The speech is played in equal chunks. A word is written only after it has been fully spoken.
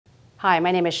Hi,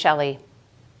 my name is Shelley.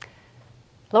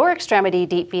 Lower extremity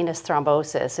deep venous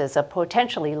thrombosis is a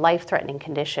potentially life-threatening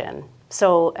condition,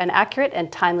 so an accurate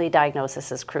and timely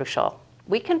diagnosis is crucial.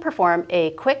 We can perform a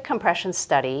quick compression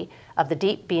study of the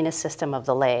deep venous system of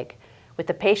the leg with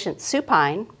the patient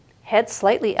supine, head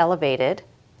slightly elevated,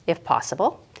 if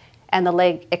possible, and the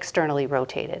leg externally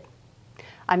rotated.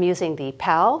 I'm using the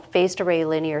PAL phased array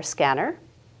linear scanner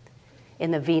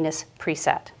in the venous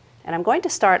preset, and I'm going to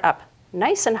start up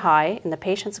nice and high in the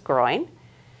patient's groin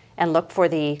and look for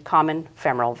the common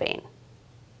femoral vein.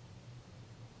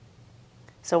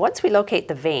 So once we locate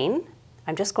the vein,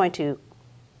 I'm just going to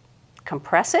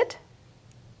compress it,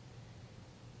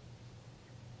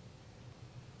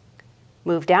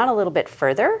 move down a little bit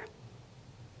further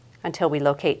until we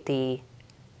locate the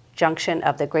junction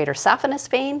of the greater saphenous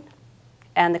vein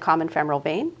and the common femoral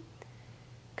vein,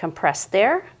 compress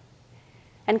there,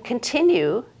 and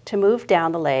continue to move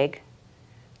down the leg,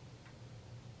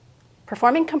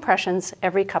 performing compressions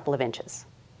every couple of inches.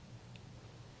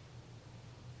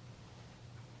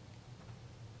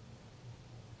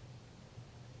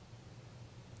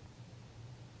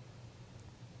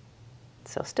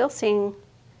 So still seeing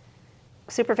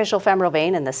superficial femoral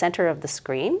vein in the center of the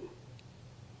screen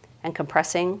and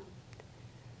compressing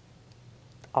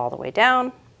all the way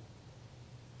down.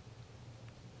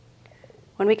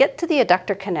 When we get to the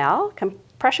adductor canal,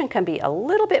 compression can be a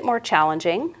little bit more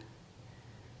challenging.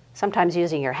 Sometimes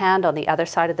using your hand on the other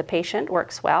side of the patient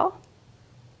works well.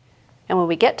 And when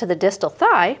we get to the distal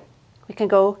thigh, we can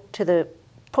go to the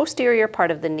posterior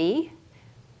part of the knee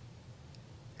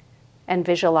and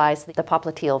visualize the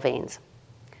popliteal veins.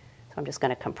 So I'm just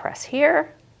going to compress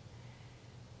here,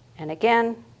 and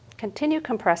again, continue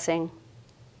compressing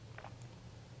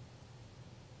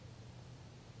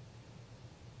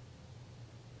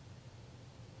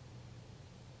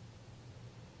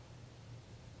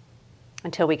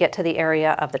until we get to the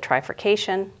area of the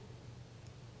trifurcation.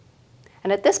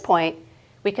 And at this point,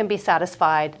 we can be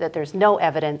satisfied that there's no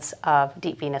evidence of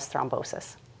deep venous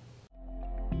thrombosis.